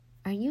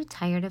Are you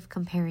tired of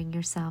comparing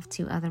yourself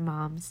to other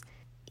moms?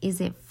 Is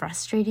it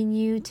frustrating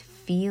you to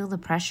feel the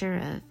pressure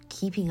of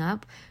keeping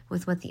up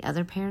with what the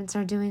other parents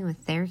are doing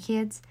with their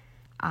kids?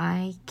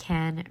 I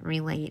can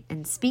relate.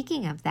 And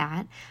speaking of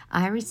that,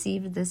 I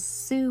received this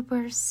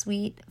super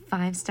sweet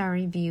 5-star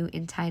review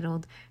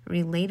entitled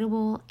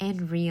Relatable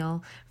and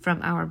Real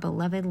from our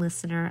beloved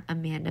listener,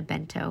 Amanda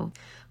Bento.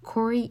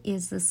 Corey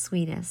is the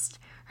sweetest.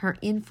 Her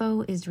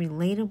info is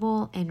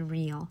relatable and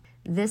real.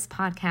 This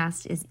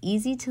podcast is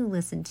easy to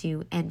listen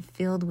to and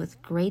filled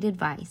with great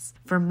advice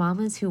for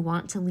mamas who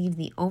want to leave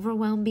the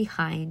overwhelm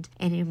behind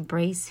and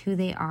embrace who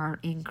they are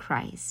in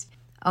Christ.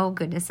 Oh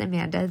goodness,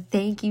 Amanda,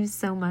 thank you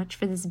so much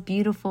for this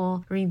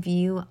beautiful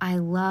review. I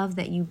love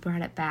that you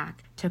brought it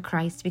back to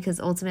Christ because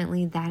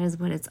ultimately that is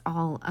what it's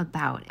all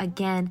about.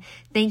 Again,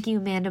 thank you,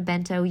 Amanda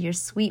Bento. Your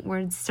sweet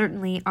words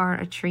certainly are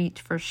a treat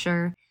for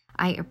sure.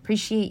 I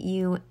appreciate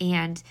you.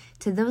 And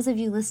to those of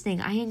you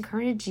listening, I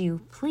encourage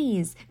you,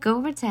 please go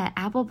over to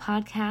Apple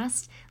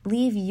Podcast,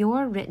 leave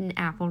your written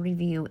Apple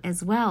review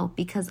as well,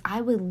 because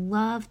I would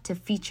love to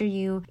feature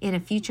you in a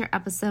future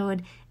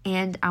episode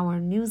and our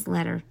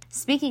newsletter.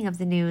 Speaking of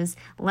the news,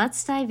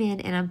 let's dive in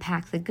and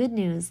unpack the good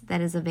news that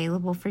is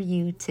available for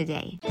you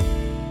today.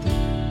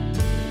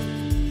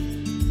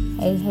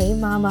 Hey,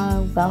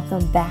 Mama.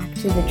 Welcome back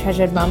to the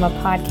Treasured Mama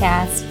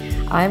podcast.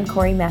 I'm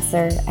Corey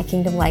Messer, a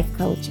Kingdom Life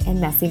Coach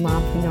and messy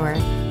mompreneur,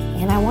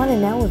 and I want to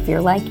know if you're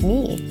like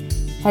me.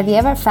 Have you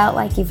ever felt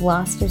like you've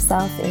lost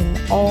yourself in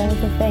all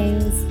the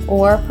things?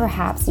 Or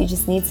perhaps you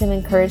just need some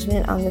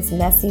encouragement on this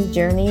messy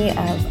journey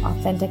of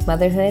authentic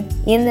motherhood?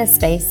 In this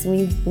space,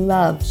 we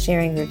love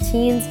sharing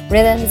routines,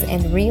 rhythms,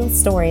 and real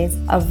stories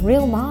of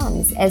real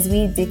moms as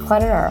we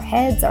declutter our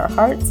heads, our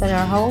hearts, and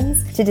our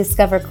homes to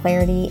discover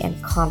clarity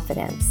and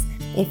confidence.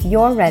 If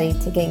you're ready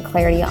to gain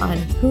clarity on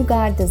who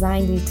God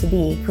designed you to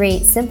be,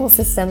 create simple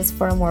systems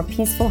for a more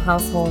peaceful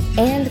household,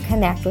 and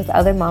connect with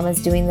other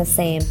mamas doing the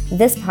same,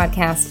 this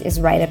podcast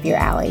is right up your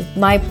alley.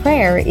 My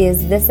prayer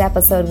is this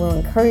episode will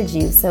encourage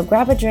you, so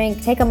grab a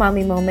drink, take a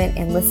mommy moment,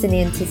 and listen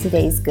in to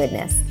today's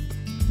goodness.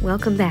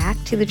 Welcome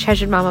back to the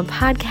Treasured Mama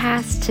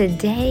podcast.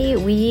 Today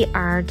we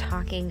are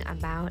talking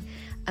about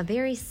a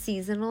very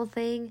seasonal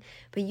thing,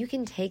 but you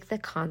can take the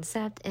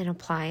concept and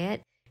apply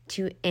it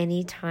to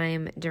any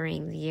time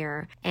during the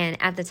year. And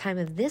at the time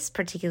of this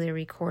particular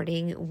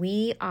recording,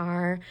 we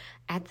are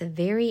at the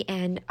very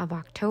end of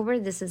October.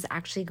 This is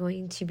actually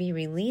going to be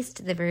released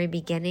at the very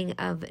beginning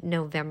of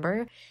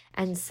November.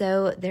 And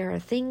so there are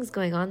things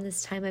going on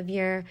this time of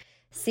year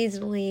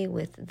seasonally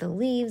with the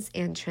leaves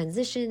and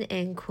transition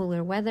and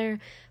cooler weather.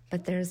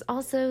 But there's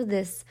also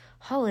this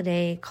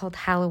holiday called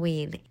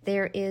Halloween.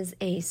 There is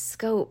a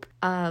scope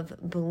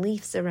of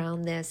beliefs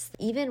around this,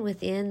 even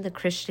within the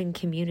Christian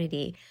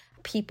community.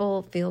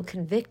 People feel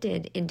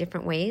convicted in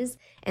different ways,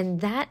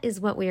 and that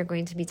is what we are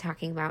going to be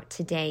talking about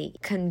today.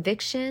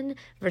 Conviction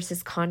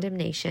versus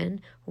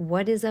condemnation.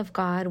 What is of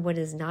God, what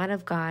is not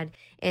of God,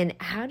 and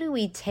how do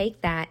we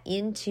take that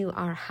into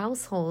our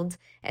households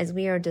as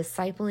we are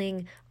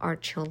discipling our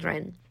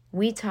children?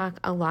 We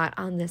talk a lot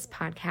on this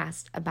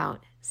podcast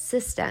about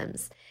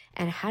systems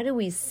and how do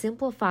we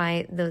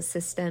simplify those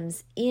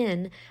systems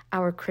in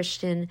our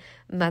Christian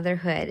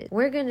motherhood.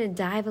 We're going to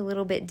dive a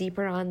little bit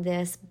deeper on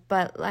this,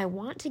 but I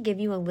want to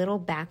give you a little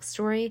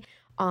backstory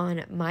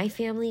on my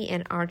family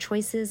and our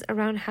choices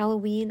around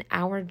Halloween,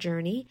 our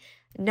journey,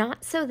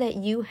 not so that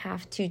you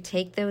have to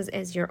take those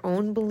as your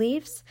own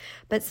beliefs,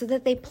 but so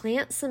that they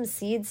plant some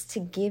seeds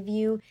to give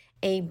you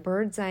a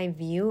bird's eye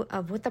view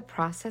of what the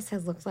process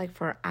has looked like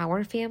for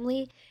our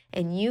family,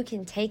 and you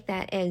can take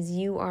that as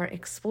you are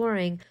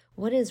exploring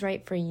what is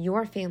right for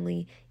your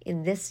family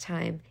in this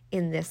time,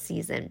 in this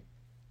season.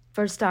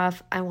 First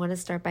off, I want to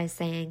start by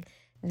saying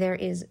there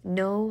is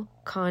no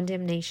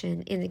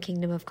condemnation in the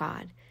kingdom of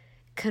God.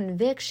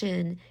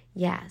 Conviction,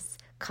 yes.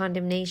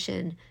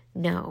 Condemnation,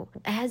 no.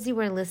 As you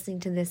are listening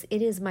to this,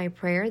 it is my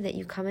prayer that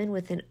you come in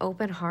with an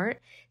open heart,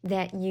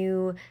 that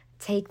you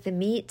take the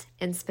meat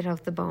and spit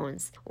out the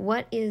bones.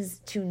 What is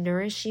to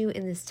nourish you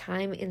in this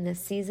time, in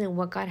this season,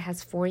 what God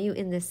has for you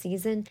in this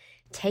season,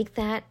 take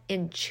that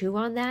and chew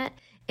on that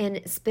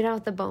and spit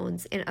out the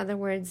bones. In other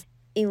words,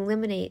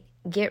 eliminate,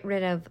 get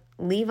rid of,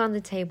 leave on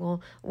the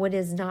table what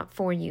is not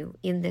for you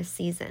in this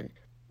season.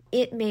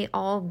 It may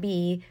all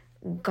be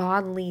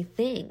godly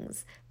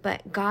things,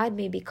 but God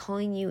may be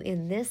calling you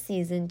in this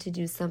season to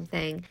do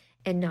something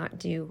and not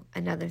do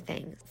another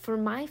thing. For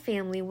my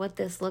family, what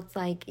this looks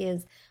like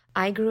is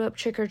I grew up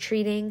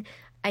trick-or-treating.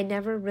 I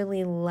never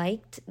really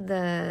liked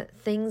the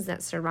things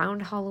that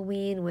surround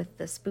Halloween with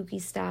the spooky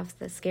stuff,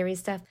 the scary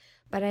stuff,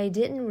 but I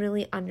didn't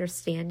really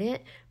understand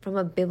it from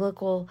a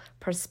biblical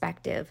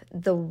perspective,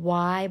 the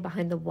why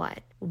behind the what,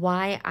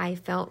 why I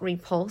felt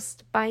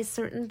repulsed by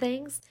certain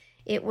things.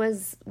 It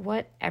was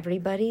what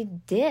everybody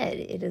did.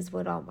 It is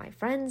what all my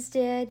friends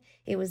did.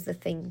 It was the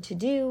thing to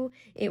do.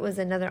 It was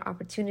another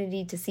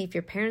opportunity to see if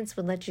your parents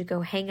would let you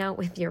go hang out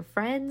with your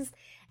friends.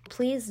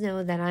 Please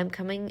know that I'm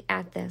coming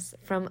at this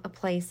from a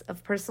place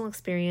of personal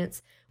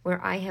experience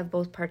where I have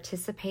both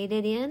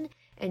participated in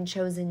and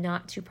chosen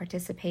not to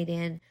participate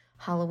in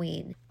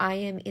Halloween. I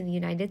am in the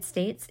United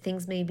States.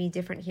 Things may be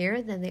different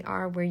here than they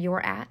are where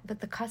you're at, but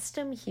the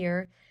custom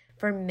here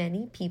for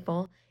many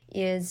people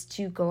is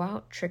to go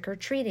out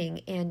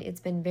trick-or-treating, and it's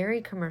been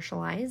very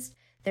commercialized.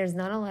 There's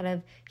not a lot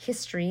of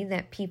history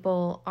that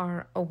people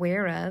are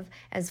aware of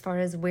as far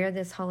as where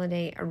this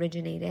holiday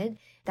originated.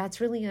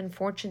 That's really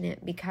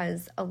unfortunate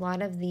because a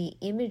lot of the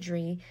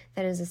imagery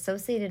that is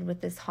associated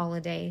with this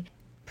holiday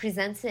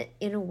presents it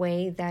in a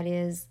way that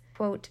is,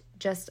 quote,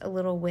 just a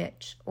little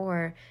witch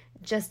or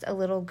just a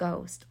little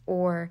ghost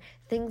or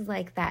things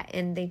like that.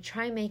 And they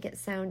try and make it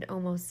sound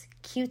almost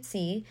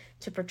cutesy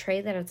to portray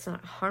that it's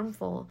not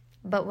harmful.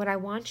 But what I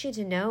want you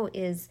to know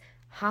is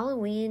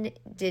Halloween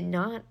did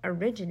not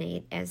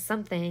originate as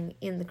something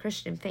in the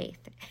Christian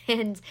faith.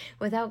 And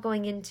without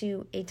going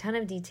into a ton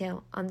of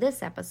detail on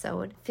this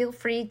episode, feel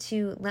free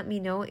to let me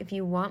know if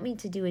you want me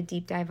to do a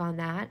deep dive on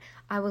that.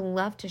 I would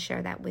love to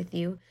share that with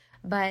you.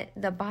 But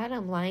the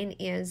bottom line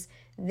is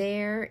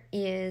there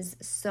is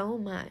so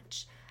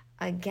much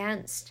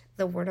against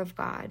the Word of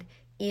God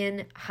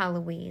in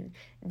Halloween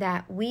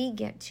that we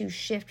get to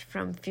shift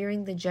from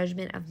fearing the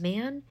judgment of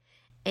man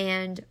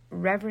and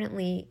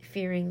reverently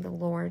fearing the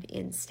Lord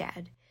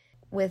instead.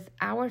 With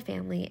our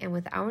family and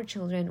with our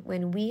children,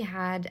 when we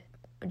had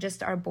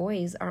just our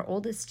boys, our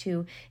oldest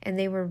two, and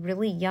they were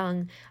really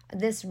young,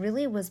 this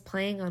really was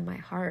playing on my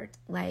heart.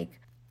 Like,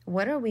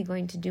 what are we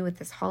going to do with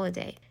this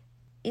holiday?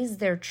 Is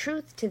there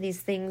truth to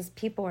these things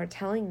people are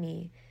telling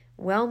me?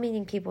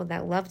 Well-meaning people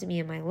that loved me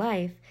in my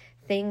life,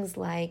 things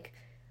like,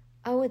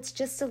 oh, it's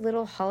just a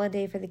little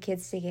holiday for the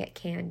kids to get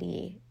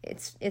candy.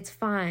 It's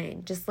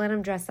fine. Just let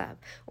them dress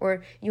up.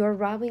 Or you're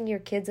robbing your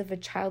kids of a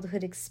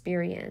childhood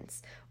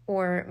experience.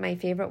 Or my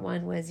favorite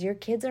one was, your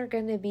kids are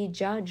going to be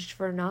judged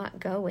for not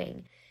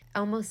going.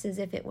 Almost as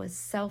if it was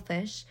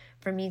selfish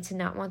for me to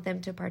not want them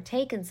to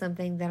partake in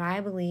something that I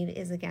believe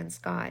is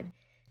against God.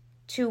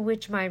 To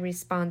which my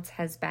response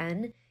has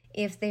been,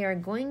 if they are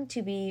going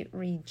to be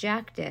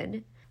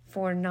rejected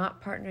for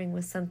not partnering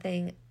with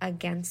something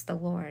against the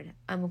Lord,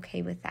 I'm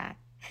okay with that.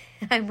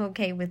 I'm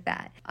okay with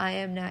that. I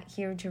am not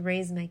here to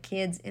raise my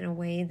kids in a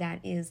way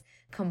that is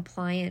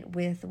compliant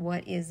with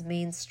what is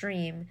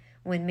mainstream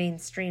when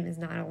mainstream is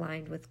not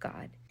aligned with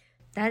God.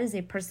 That is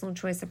a personal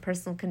choice, a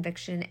personal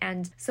conviction.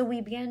 And so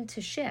we began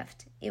to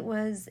shift. It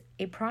was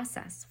a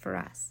process for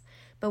us,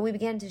 but we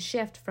began to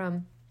shift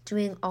from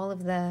doing all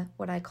of the,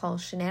 what I call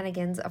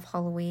shenanigans of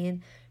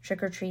Halloween,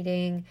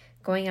 trick-or-treating,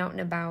 going out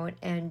and about,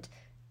 and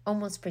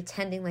almost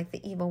pretending like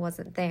the evil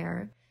wasn't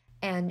there,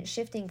 and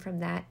shifting from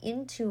that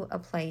into a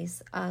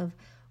place of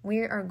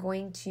we are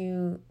going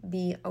to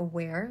be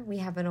aware. We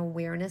have an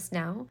awareness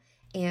now,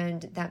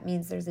 and that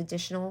means there's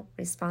additional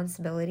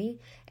responsibility,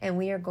 and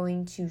we are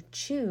going to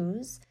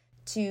choose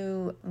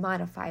to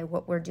modify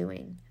what we're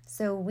doing.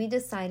 So we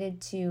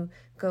decided to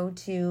go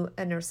to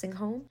a nursing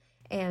home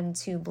and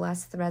to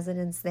bless the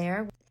residents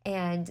there.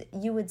 And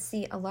you would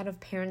see a lot of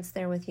parents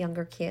there with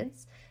younger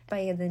kids.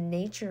 By the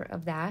nature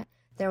of that,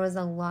 there was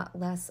a lot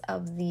less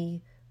of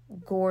the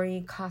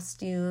gory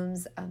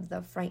costumes, of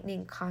the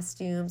frightening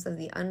costumes, of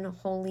the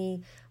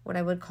unholy, what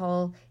I would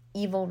call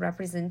evil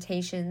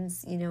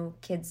representations,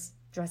 kids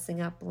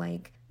dressing up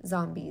like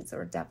zombies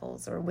or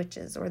devils or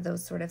witches or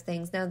those sort of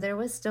things. Now, there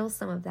was still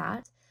some of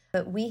that,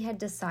 but we had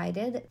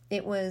decided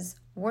it was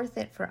worth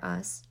it for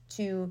us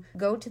to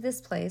go to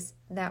this place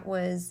that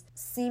was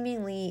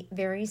seemingly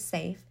very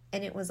safe,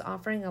 and it was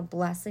offering a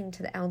blessing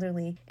to the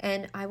elderly.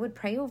 And I would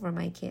pray over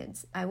my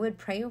kids. I would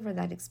pray over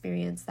that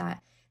experience,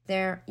 that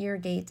their ear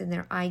gate and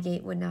their eye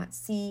gate would not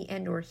see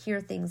and or hear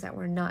things that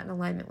were not in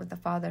alignment with the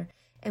Father.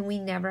 And we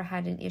never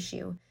had an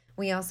issue.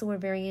 We also were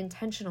very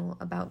intentional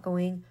about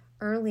going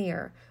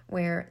earlier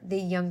where the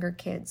younger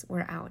kids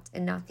were out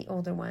and not the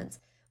older ones.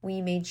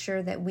 We made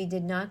sure that we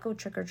did not go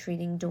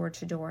trick-or-treating door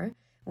to door.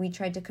 We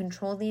tried to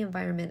control the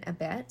environment a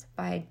bit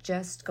by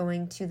just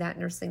going to that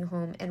nursing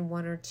home and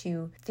one or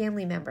two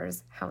family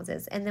members'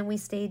 houses. And then we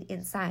stayed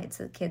inside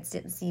so the kids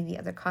didn't see the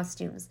other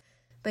costumes.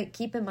 But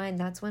keep in mind,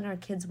 that's when our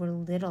kids were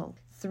little,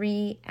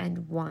 3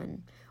 and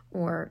 1,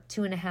 or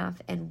 2.5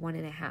 and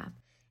 1.5.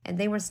 And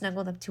they were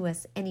snuggled up to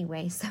us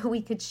anyway, so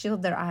we could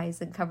shield their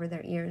eyes and cover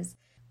their ears.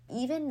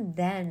 Even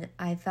then,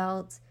 I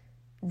felt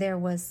there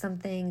was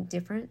something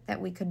different that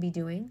we could be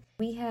doing.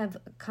 We have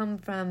come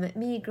from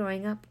me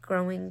growing up,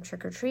 growing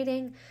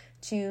trick-or-treating,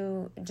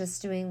 to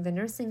just doing the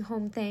nursing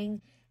home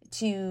thing,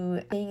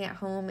 to being at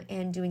home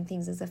and doing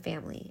things as a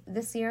family.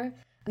 This year,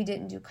 we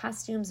didn't do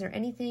costumes or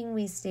anything.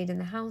 We stayed in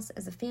the house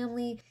as a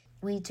family.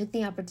 We took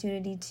the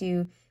opportunity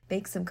to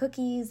bake some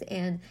cookies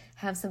and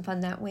have some fun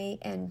that way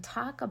and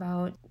talk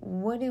about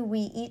what do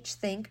we each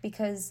think,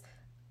 because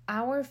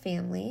our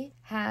family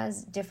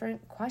has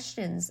different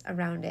questions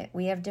around it.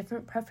 We have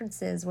different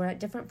preferences. We're at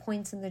different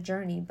points in the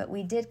journey, but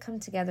we did come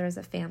together as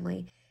a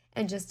family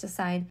and just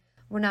decide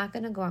we're not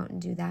going to go out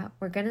and do that.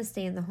 We're going to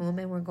stay in the home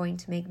and we're going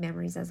to make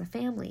memories as a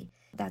family.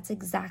 That's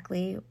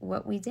exactly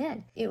what we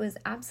did. It was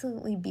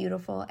absolutely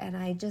beautiful, and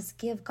I just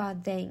give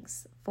God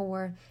thanks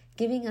for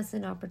giving us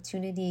an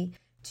opportunity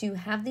to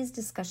have these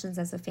discussions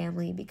as a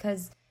family,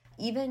 because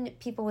even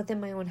people within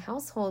my own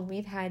household,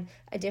 we've had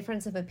a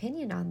difference of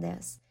opinion on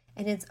this,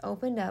 and it's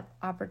opened up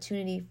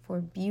opportunity for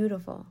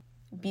beautiful,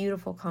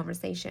 beautiful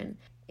conversation.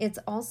 It's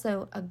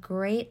also a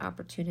great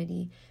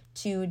opportunity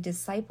to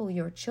disciple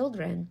your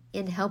children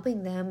in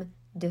helping them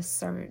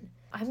discern.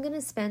 I'm going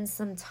to spend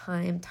some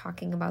time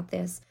talking about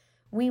this.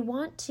 We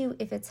want to,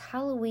 if it's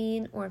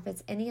Halloween or if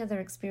it's any other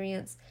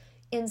experience,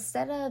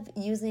 instead of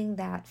using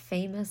that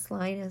famous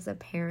line as a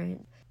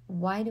parent,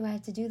 why do I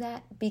have to do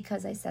that?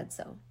 Because I said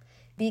so.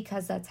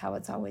 Because that's how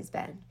it's always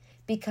been.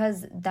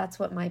 Because that's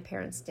what my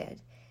parents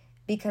did.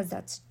 Because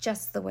that's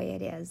just the way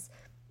it is.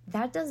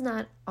 That does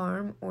not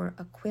arm or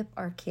equip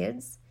our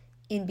kids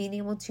in being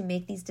able to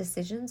make these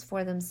decisions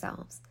for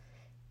themselves.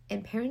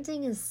 And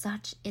parenting is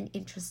such an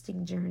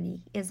interesting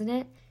journey, isn't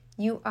it?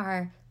 You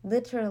are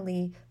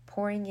literally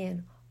pouring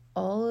in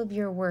all of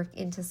your work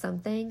into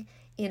something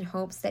in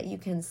hopes that you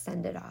can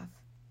send it off.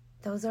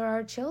 Those are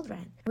our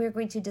children. We're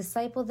going to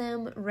disciple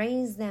them,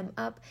 raise them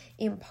up,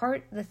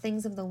 impart the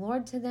things of the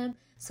Lord to them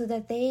so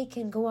that they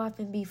can go off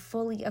and be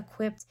fully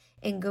equipped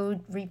and go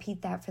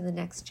repeat that for the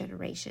next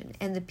generation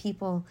and the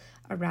people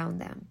around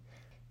them.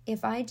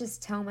 If I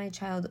just tell my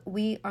child,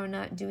 we are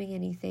not doing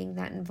anything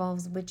that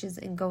involves witches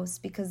and ghosts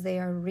because they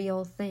are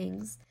real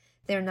things,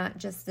 they're not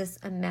just this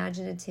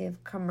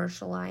imaginative,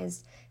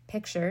 commercialized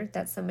picture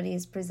that somebody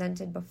has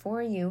presented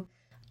before you.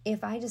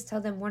 If I just tell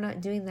them we're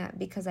not doing that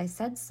because I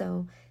said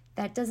so,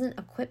 that doesn't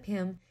equip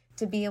him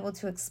to be able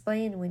to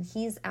explain when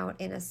he's out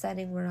in a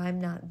setting where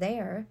I'm not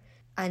there.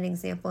 An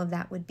example of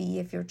that would be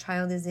if your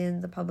child is in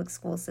the public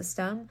school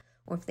system,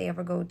 or if they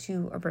ever go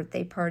to a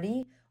birthday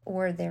party,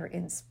 or they're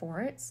in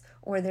sports,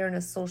 or they're in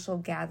a social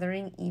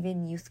gathering,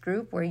 even youth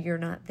group where you're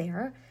not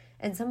there,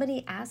 and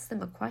somebody asks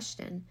them a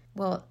question.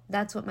 Well,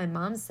 that's what my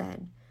mom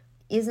said,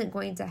 isn't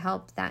going to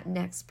help that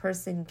next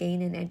person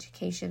gain an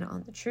education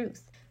on the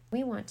truth.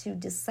 We want to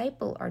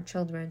disciple our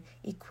children,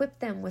 equip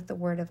them with the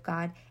Word of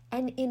God,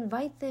 and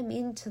invite them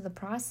into the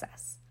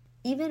process.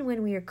 Even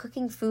when we are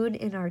cooking food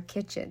in our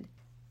kitchen,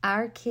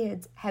 our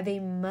kids have a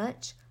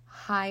much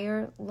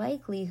higher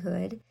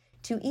likelihood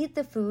to eat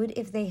the food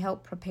if they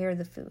help prepare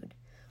the food.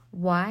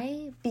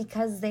 Why?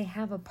 Because they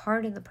have a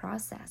part in the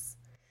process.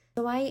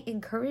 So I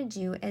encourage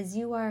you, as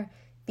you are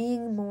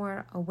being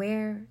more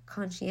aware,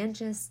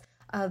 conscientious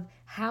of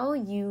how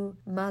you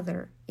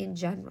mother in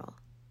general.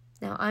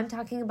 Now, I'm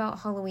talking about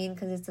Halloween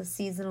because it's a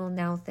seasonal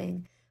now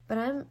thing, but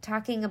I'm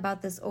talking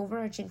about this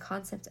overarching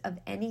concept of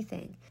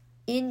anything.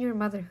 In your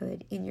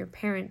motherhood, in your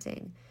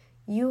parenting,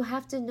 you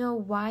have to know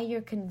why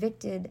you're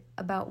convicted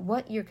about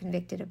what you're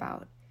convicted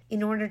about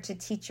in order to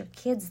teach your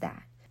kids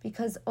that.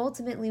 Because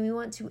ultimately, we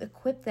want to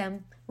equip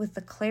them with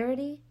the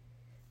clarity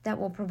that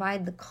will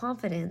provide the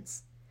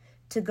confidence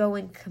to go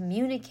and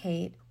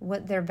communicate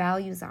what their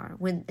values are,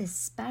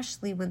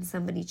 especially when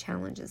somebody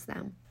challenges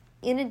them.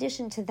 In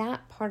addition to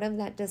that, part of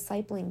that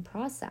discipling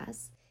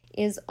process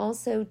is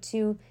also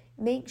to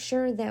make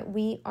sure that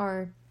we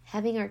are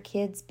having our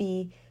kids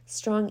be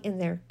strong in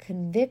their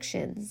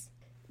convictions,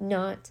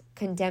 not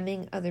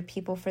condemning other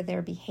people for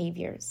their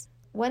behaviors.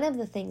 One of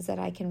the things that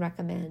I can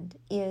recommend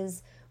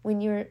is when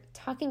you're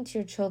talking to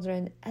your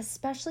children,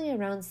 especially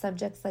around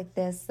subjects like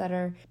this that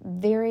are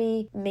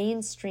very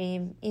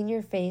mainstream, in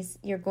your face,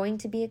 you're going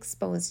to be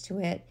exposed to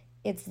it.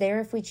 It's there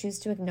if we choose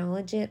to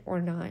acknowledge it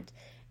or not.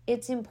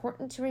 It's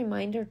important to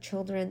remind our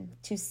children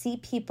to see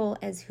people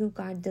as who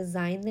God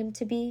designed them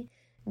to be,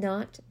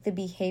 not the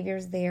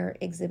behaviors they are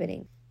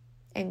exhibiting.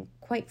 And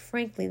quite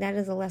frankly, that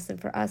is a lesson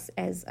for us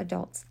as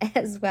adults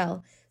as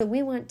well. So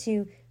we want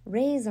to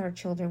raise our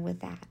children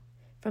with that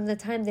from the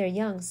time they're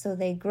young so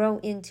they grow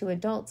into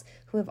adults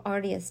who have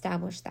already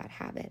established that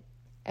habit.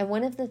 And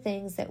one of the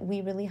things that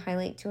we really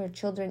highlight to our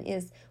children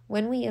is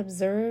when we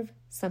observe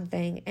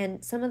something,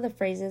 and some of the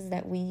phrases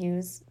that we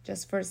use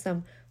just for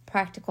some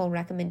practical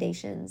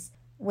recommendations,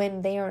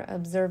 when they are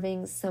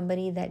observing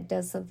somebody that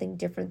does something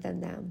different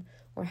than them,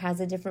 or has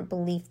a different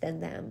belief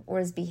than them, or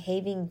is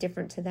behaving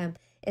different to them,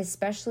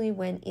 especially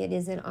when it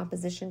is in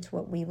opposition to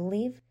what we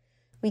believe,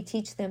 we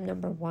teach them,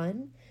 number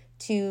one,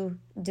 to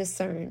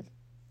discern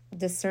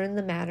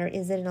the matter.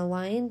 Is it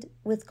aligned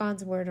with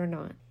God's word or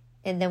not?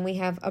 And then we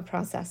have a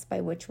process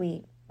by which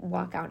we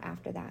walk out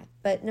after that.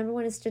 But number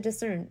one is to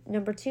discern.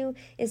 Number two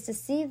is to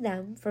see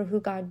them for who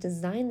God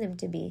designed them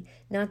to be,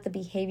 not the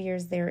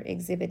behaviors they're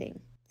exhibiting.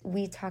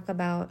 We talk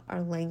about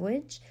our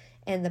language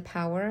and the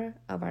power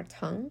of our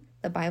tongue.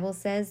 The Bible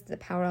says the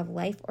power of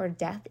life or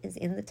death is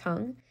in the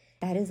tongue.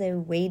 That is a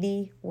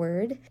weighty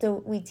word.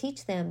 So we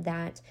teach them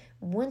that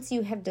once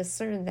you have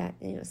discerned that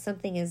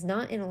something is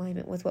not in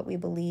alignment with what we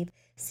believe,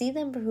 see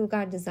them for who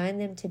God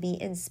designed them to be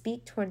and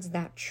speak towards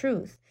that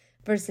truth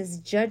versus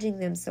judging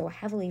them so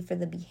heavily for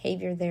the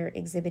behavior they're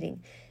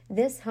exhibiting.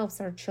 This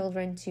helps our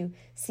children to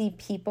see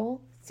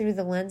people through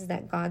the lens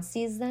that God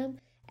sees them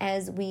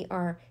as we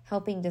are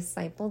helping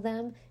disciple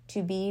them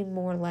to be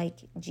more like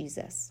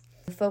Jesus.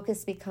 The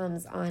focus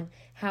becomes on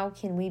how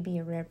can we be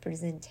a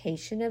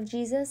representation of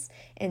Jesus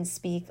and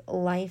speak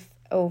life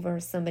over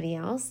somebody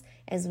else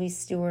as we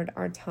steward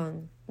our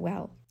tongue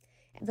well.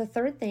 The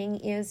third thing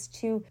is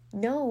to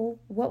know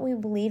what we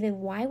believe and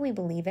why we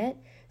believe it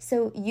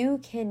so you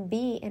can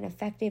be an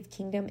effective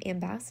kingdom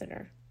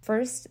ambassador.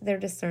 First, they're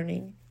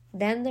discerning.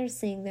 Then they're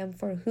seeing them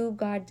for who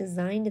God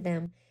designed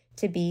them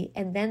to be.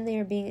 And then they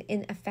are being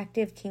an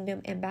effective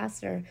kingdom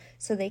ambassador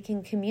so they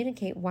can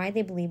communicate why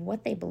they believe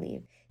what they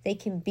believe. They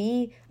can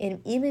be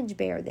an image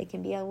bearer. They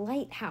can be a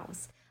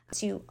lighthouse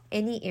to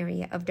any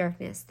area of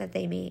darkness that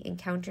they may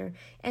encounter.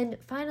 And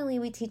finally,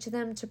 we teach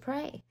them to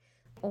pray.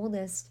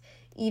 Oldest,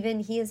 even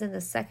he is in the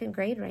 2nd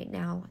grade right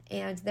now,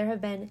 and there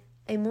have been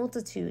a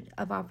multitude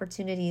of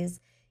opportunities,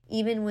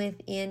 even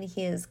within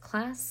his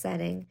class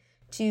setting,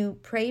 to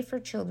pray for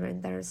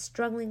children that are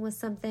struggling with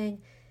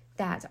something,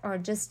 that are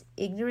just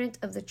ignorant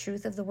of the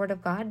truth of the Word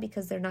of God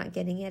because they're not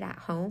getting it at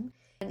home.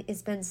 And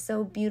it's been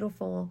so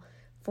beautiful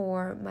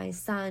for my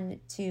son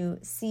to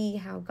see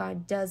how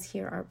God does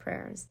hear our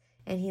prayers,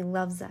 and he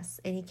loves us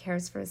and he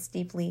cares for us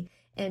deeply,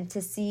 and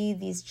to see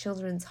these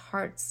children's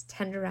hearts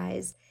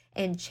tenderized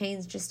and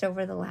changed just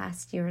over the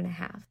last year and a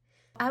half.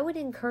 I would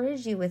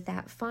encourage you with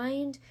that.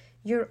 Find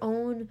your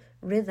own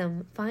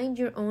rhythm, find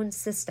your own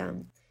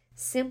system,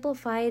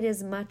 simplify it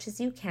as much as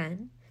you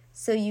can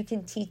so you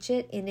can teach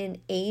it in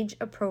an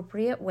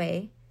age-appropriate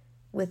way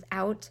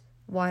without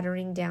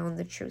watering down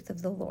the truth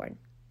of the Lord,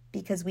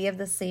 because we have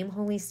the same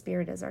Holy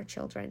Spirit as our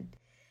children.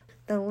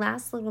 The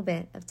last little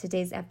bit of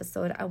today's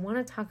episode, I want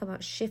to talk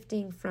about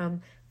shifting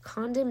from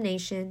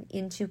condemnation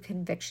into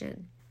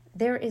conviction.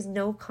 There is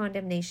no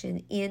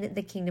condemnation in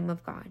the kingdom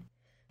of God.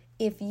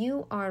 If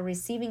you are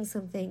receiving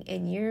something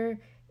and you're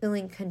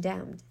feeling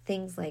condemned,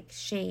 things like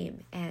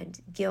shame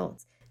and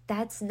guilt,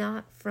 that's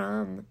not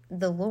from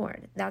the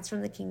Lord. That's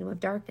from the kingdom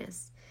of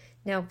darkness.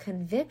 Now,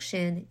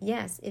 conviction,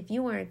 yes, if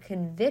you are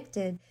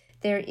convicted,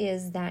 there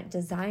is that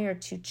desire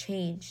to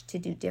change, to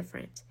do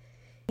different.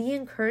 Be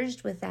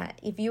encouraged with that.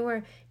 If you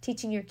are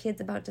teaching your kids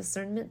about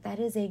discernment, that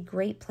is a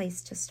great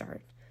place to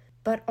start.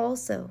 But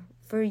also,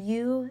 for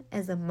you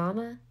as a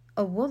mama,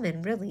 a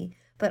woman really,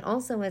 but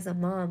also as a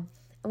mom,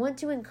 I want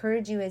to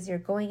encourage you as you're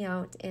going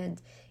out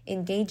and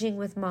engaging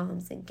with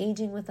moms,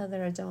 engaging with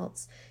other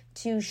adults,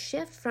 to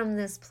shift from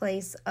this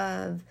place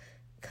of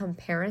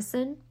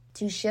comparison,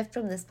 to shift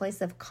from this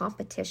place of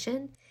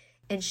competition,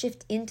 and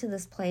shift into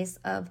this place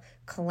of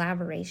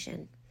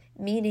collaboration.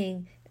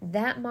 Meaning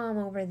that mom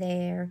over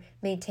there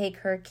may take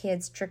her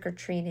kids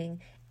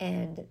trick-or-treating,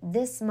 and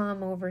this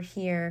mom over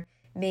here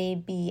may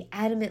be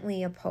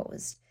adamantly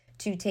opposed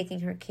to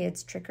taking her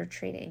kids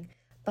trick-or-treating.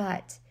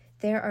 But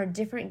there are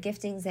different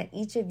giftings that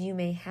each of you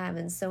may have.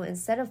 And so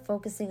instead of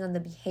focusing on the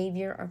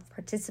behavior of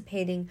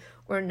participating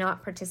or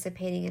not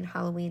participating in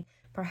Halloween,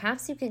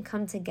 perhaps you can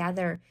come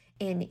together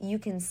and you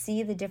can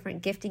see the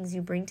different giftings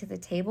you bring to the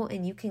table,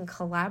 and you can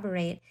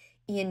collaborate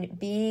in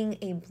being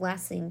a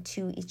blessing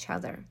to each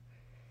other.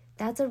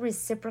 That's a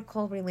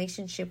reciprocal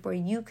relationship where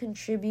you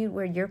contribute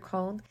where you're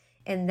called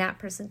and that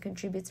person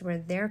contributes where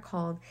they're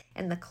called,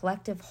 and the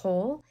collective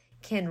whole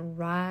can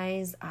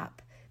rise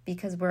up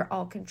because we're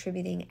all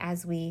contributing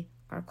as we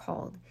are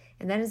called.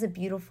 And that is a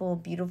beautiful,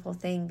 beautiful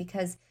thing,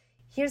 because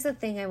here's the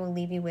thing I will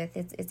leave you with.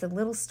 It's a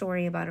little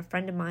story about a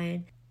friend of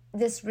mine.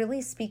 This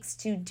really speaks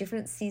to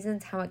different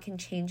seasons, how it can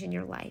change in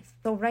your life.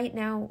 So right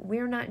now,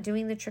 we're not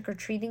doing the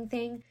trick-or-treating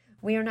thing.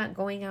 We are not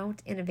going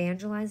out and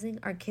evangelizing.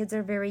 Our kids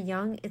are very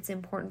young. It's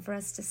important for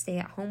us to stay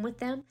at home with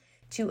them,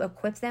 to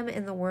equip them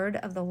in the word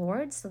of the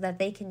Lord so that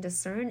they can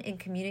discern and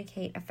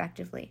communicate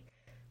effectively.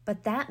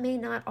 But that may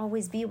not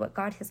always be what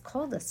God has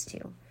called us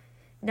to.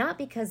 Not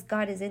because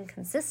God is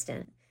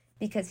inconsistent,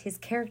 because his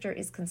character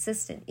is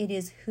consistent. It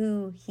is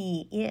who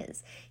he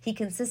is. He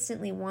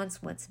consistently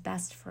wants what's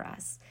best for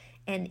us.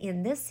 And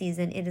in this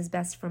season, it is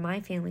best for my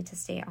family to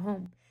stay at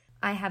home.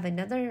 I have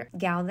another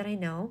gal that I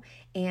know,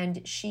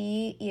 and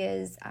she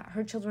is,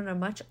 her children are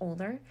much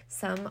older.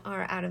 Some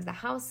are out of the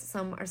house,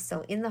 some are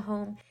still in the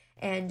home.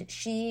 And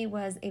she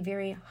was a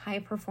very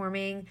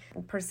high-performing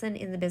person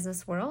in the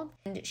business world.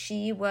 And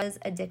she was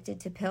addicted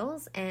to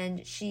pills,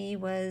 and she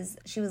was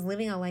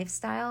living a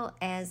lifestyle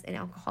as an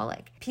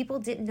alcoholic. People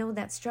didn't know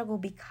that struggle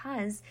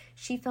because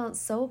she felt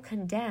so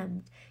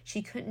condemned.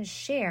 She couldn't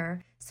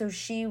share, so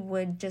she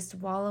would just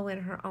wallow in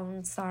her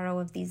own sorrow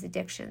of these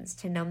addictions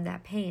to numb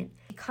that pain.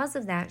 Because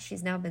of that,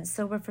 she's now been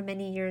sober for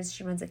many years.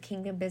 She runs a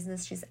kingdom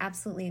business. She's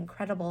absolutely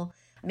incredible.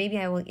 Maybe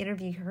I will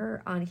interview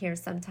her on here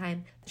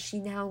sometime. She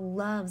now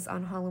loves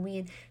on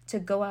Halloween to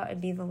go out and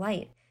be the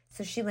light.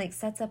 So she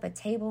sets up a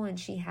table, and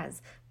she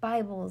has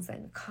Bibles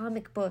and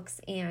comic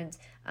books and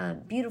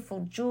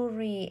beautiful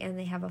jewelry, and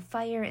they have a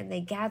fire, and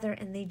they gather,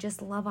 and they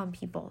just love on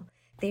people.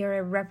 They are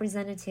a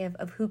representative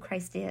of who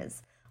Christ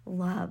is.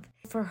 Love.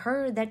 For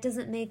her, that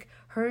doesn't make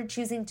her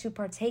choosing to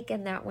partake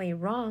in that way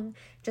wrong,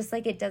 just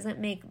like it doesn't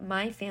make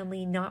my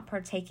family not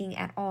partaking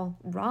at all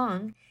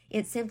wrong.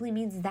 It simply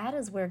means that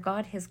is where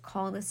God has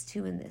called us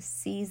to in this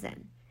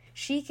season.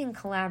 She can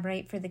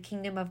collaborate for the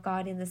kingdom of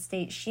God in the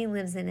state she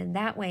lives in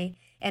that way.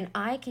 And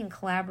I can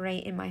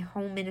collaborate in my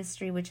home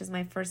ministry, which is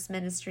my first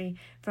ministry,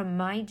 from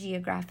my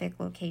geographic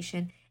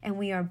location. And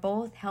we are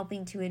both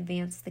helping to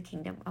advance the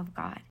kingdom of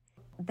God.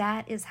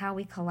 That is how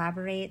we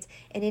collaborate.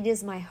 And it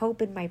is my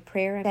hope and my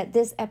prayer that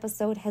this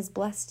episode has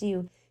blessed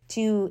you,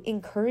 to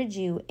encourage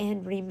you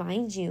and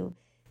remind you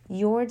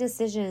your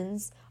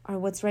decisions are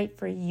what's right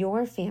for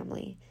your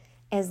family,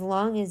 as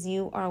long as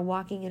you are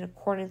walking in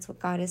accordance with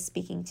what God is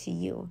speaking to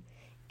you,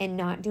 and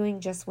not doing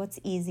just what's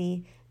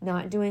easy,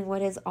 not doing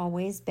what has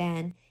always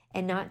been,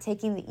 and not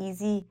taking the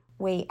easy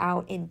way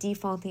out and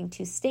defaulting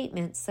to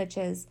statements such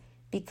as,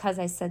 because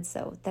I said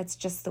so, that's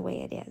just the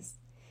way it is.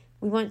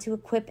 We want to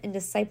equip and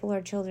disciple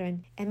our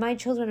children, and my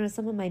children are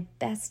some of my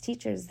best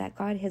teachers that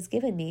God has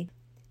given me,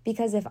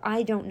 because if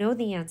I don't know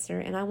the answer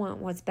and I want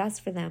what's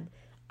best for them,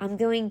 I'm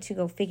going to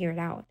go figure it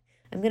out.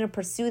 I'm going to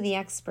pursue the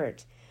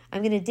expert.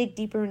 I'm going to dig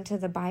deeper into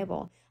the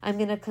Bible. I'm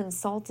going to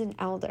consult an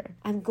elder.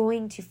 I'm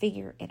going to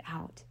figure it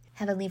out.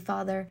 Heavenly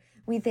Father,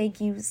 we thank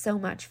you so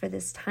much for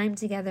this time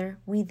together.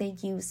 We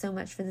thank you so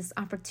much for this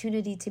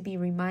opportunity to be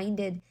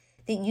reminded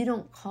that you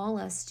don't call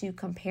us to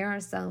compare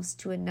ourselves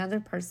to another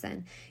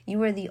person.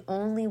 You are the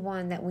only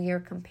one that we are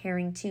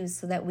comparing to,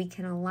 so that we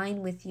can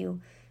align with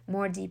you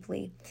more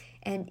deeply.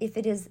 And if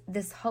it is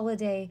this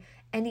holiday,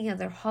 any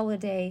other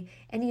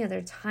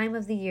time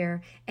of the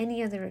year,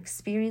 any other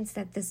experience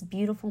that this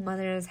beautiful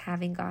mother is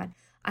having, God,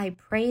 I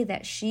pray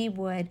that she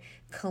would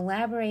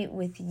collaborate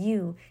with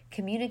you,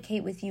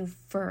 communicate with you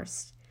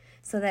first,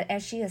 so that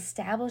as she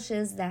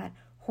establishes that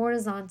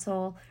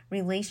horizontal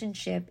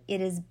relationship, it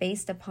is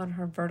based upon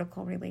her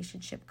vertical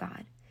relationship,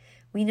 God.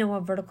 We know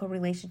a vertical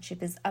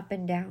relationship is up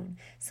and down,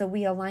 so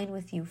we align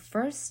with you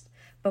first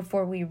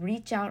before we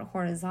reach out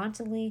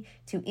horizontally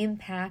to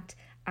impact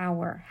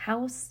our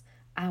house,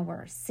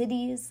 our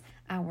cities,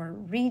 our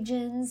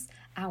regions,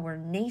 our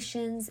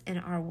nations, and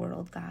our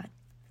world, God.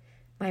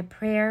 My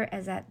prayer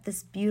is that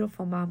this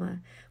beautiful mama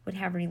would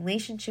have a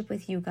relationship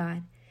with you,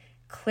 God,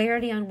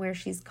 clarity on where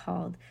she's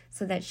called,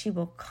 so that she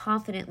will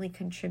confidently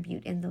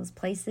contribute in those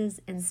places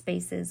and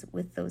spaces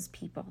with those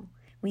people.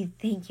 We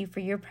thank you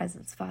for your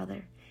presence,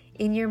 Father.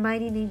 In your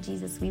mighty name,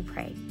 Jesus, we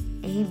pray.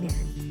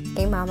 Amen.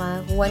 Hey,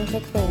 Mama, one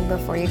quick thing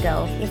before you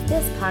go. If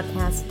this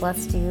podcast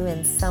blessed you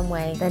in some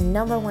way, the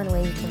number one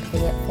way you can pay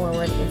it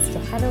forward is to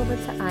head over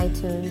to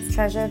iTunes,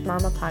 Treasured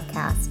Mama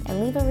Podcast,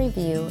 and leave a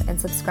review and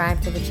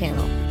subscribe to the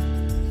channel.